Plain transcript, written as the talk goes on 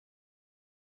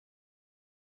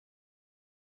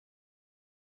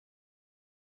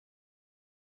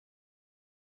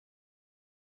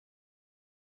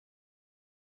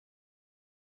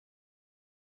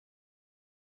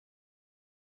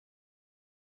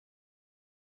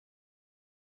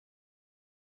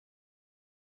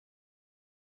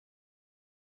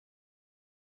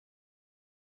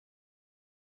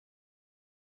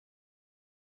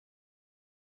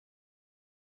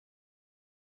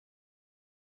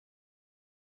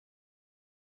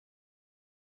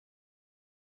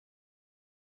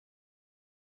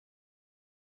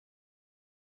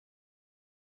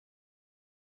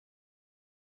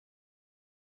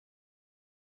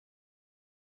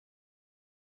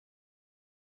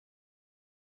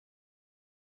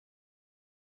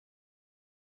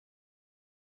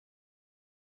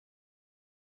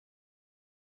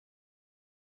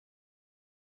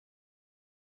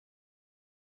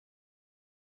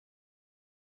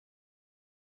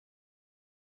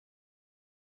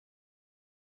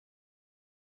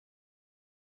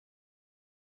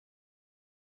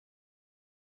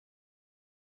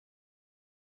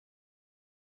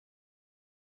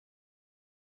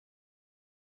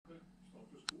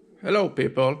Hello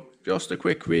people, just a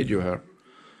quick video here.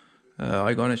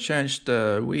 I'm gonna change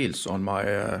the wheels on my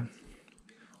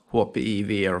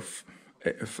HPI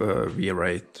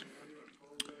WR8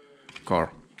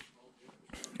 car.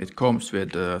 It comes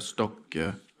with stock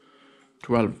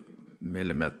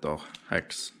 12mm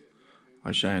hex.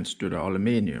 I changed to the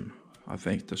aluminium. I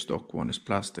think the stock one is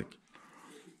plastic.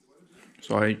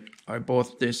 So I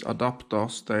bought these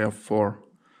adapters. They are for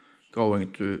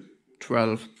going to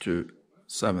 12 to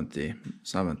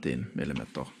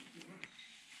 17mm.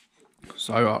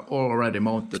 So I already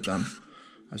mounted them,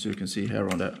 as you can see here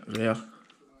on the rear.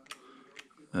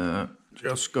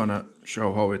 Just gonna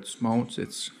show how it mounts.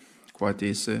 It's quite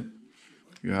easy.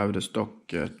 You have the stock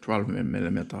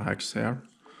 12mm hex here,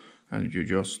 and you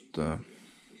just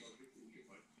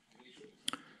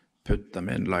put them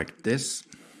in like this.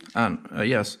 And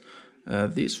yes,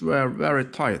 these were very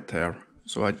tight here,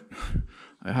 so I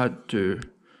had to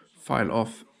file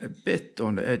off a bit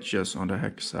on the edges on the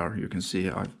hex here. You can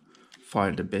see I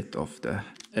filed a bit of the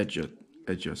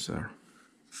edges there.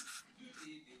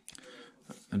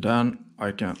 And then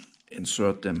I can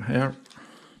insert them here,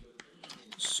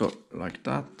 so like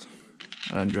that.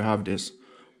 And you have this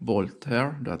bolt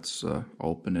here that's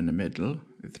open in the middle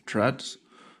with threads.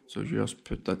 So you just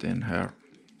put that in here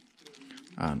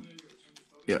and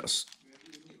yes,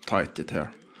 tight it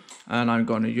here. And I'm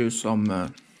gonna use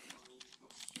some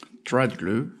thread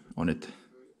glue on it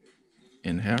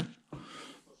in here.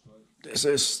 This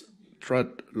is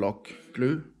thread lock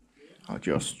glue. I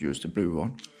just use the blue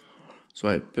one. So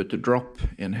I put the drop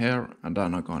in here and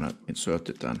then I'm gonna insert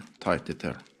it and tight it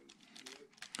here.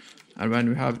 And when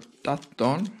we have that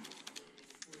done,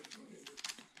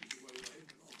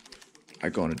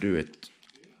 I'm gonna do it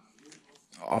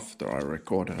after I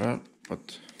record here,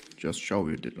 but just show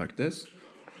you it like this.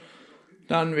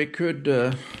 Then we could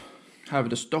have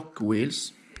the stock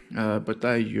wheels, but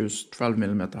they use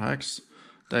 12mm hex.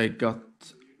 They got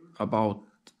about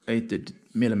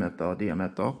 80mm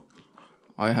diameter.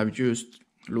 I have used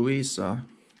Louisa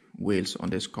wheels on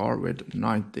this car with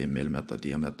 90mm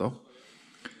diameter.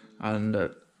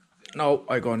 And now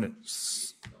I'm gonna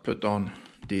put on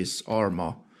these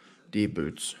Arrma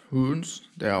dBoots Hoons.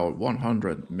 They are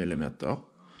 100mm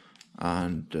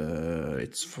and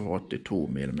it's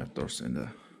 42mm in the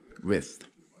width.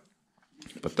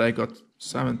 But they got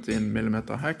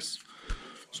 17mm hex.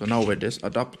 So now with this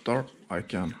adapter I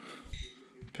can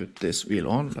put this wheel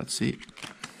on. Let's see.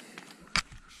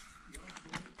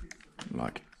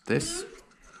 Like this.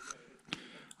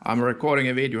 I'm recording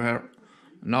a video here.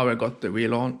 Now I got the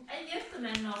wheel on.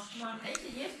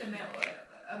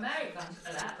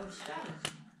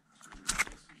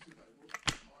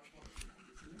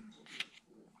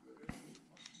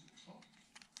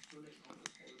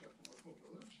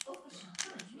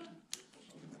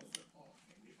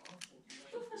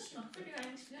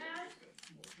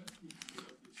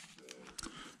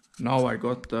 Now I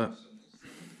got the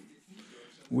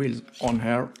wheels on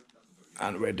here,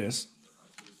 and with this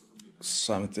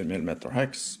 17mm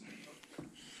hex.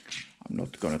 I'm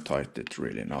not gonna tight it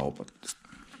really now, but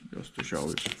just to show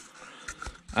you.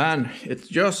 And it's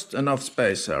just enough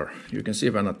space here. You can see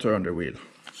when I turn the wheel.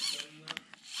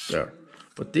 There.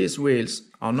 But these wheels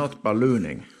are not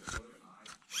ballooning.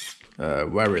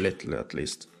 Very little at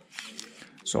least.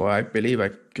 So I believe I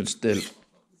can still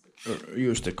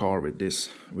use the car with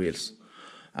these wheels.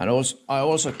 And also, I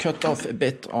also cut off a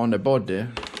bit on the body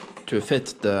to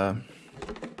fit the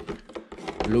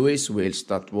Louis wheels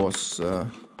that was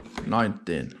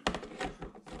 19mm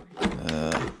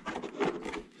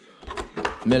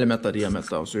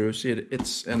diameter. So you see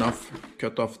it's enough.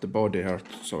 Cut off the body here,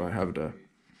 so I have the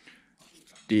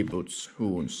dBoots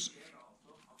Hoons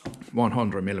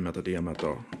 100mm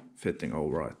diameter fitting all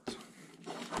right.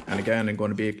 And again, it's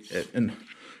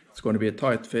going to be a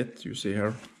tight fit, you see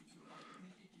here,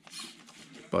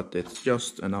 but it's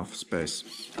just enough space.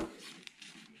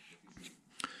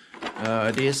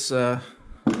 These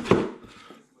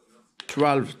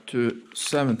 12 to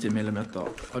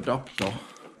 70mm adapter,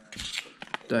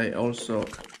 they also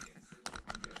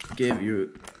give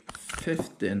you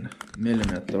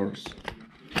 15mm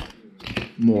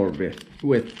more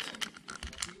width.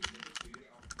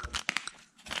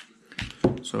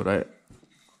 So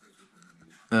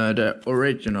the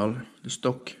original, the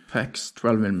stock hex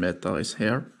 12mm is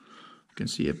here. You can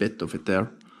see a bit of it there.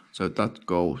 So that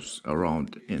goes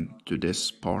around into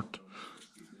this part.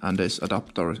 And this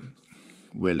adapter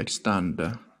will extend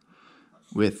the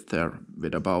width there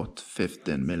with about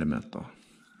 15mm.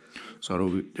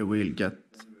 So they will get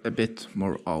a bit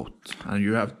more out. And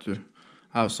you have to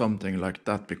have something like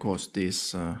that because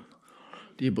these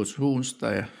dBoots Hoons,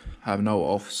 they have no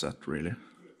offset really.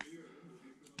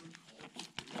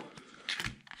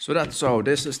 So that's all.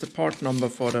 This is the part number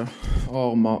for the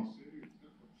Arrma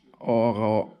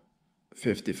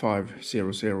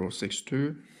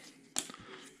RA550062.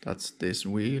 That's these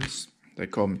wheels. They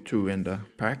come 2 in the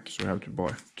pack, so you have to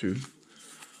buy 2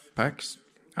 packs.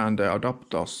 And the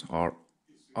adapters are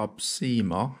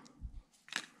Absima.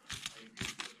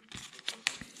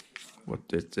 What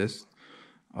is this?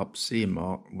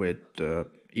 Absima with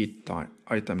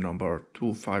item number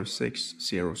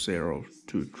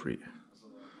 2560023.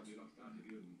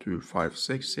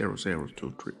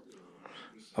 2560023.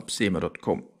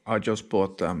 Absima.com. I just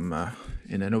bought them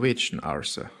in a Norwegian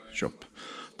Arrma shop.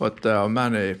 But there are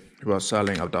many who are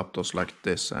selling adapters like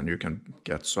this, and you can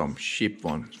get some cheap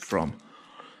ones from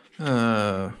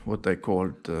what they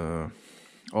called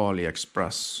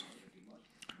Aliexpress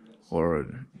or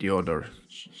the other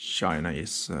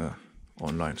Chinese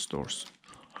online stores.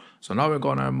 So now we're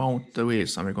gonna mount the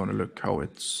wheels and we're gonna look how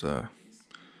it's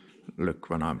look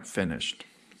when I'm finished.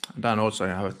 And then also I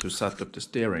have to set up the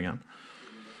steering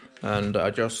and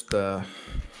adjust the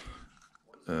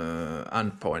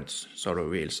end points so the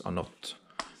wheels are not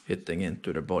hitting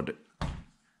into the body.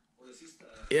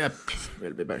 Yep,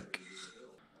 we'll be back.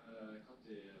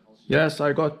 Yes,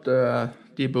 I got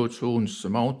dBoots Hoons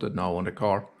mounted now on the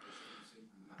car,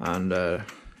 and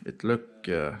it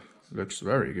looks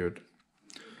very good.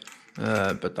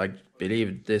 But I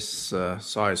believe this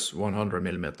size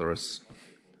 100mm is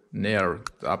near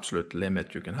the absolute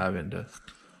limit you can have in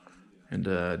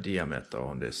the diameter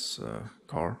on this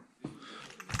car.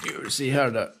 You will see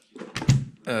here the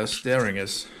steering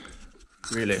is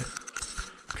really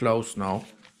close now.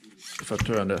 If I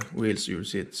turn the wheels, you will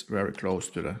see it's very close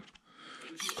to the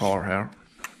car here.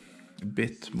 A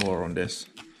bit more on this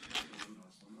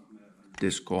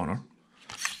corner.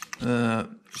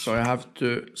 So I have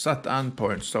to set the end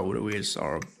point so the wheels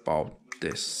are about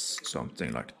this,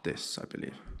 something like this, I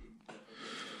believe.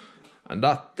 And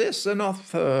that is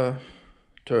enough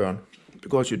turn,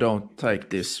 because you don't take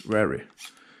this very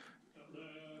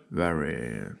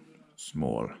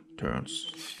small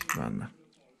turns when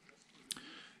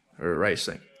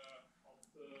racing.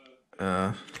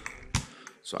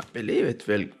 So I believe it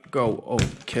will go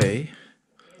okay.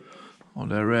 On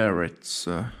the rear it's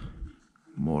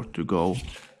more to go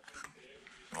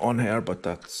on here, but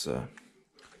that's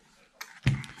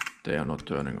they are not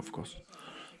turning, of course.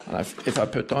 And if I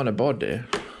put on a body,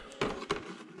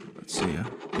 let's see here,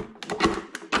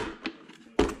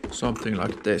 something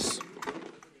like this.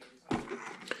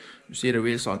 You see the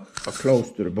wheels are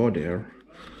close to the body here,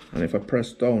 and if I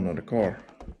press down on the car,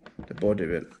 the body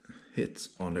will hit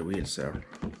on the wheels here.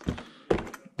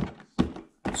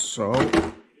 So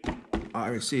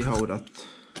I will see how that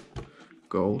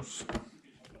goes.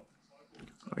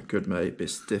 I could maybe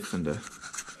stiffen the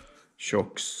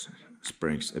shocks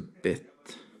springs a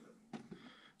bit,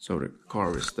 so the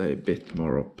car will stay a bit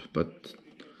more up, but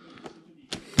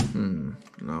no,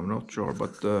 I'm not sure,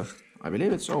 but I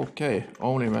believe it's okay.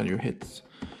 Only when you hit,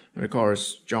 when the car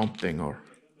is jumping or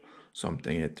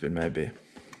something, it will maybe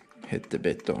hit a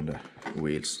bit on the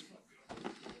wheels,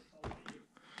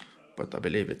 but I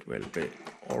believe it will be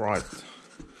alright.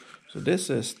 So this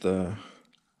is the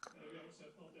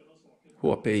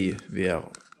HPI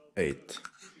WR8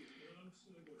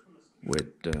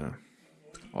 with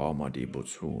Arrma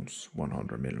dBoots Hoons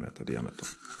 100mm diameter.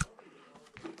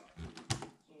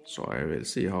 So I will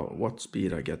see what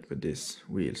speed I get with these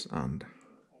wheels and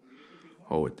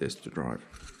how it is to drive.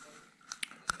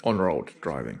 On road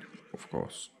driving, of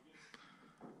course.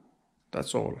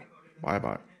 That's all. Bye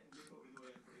bye.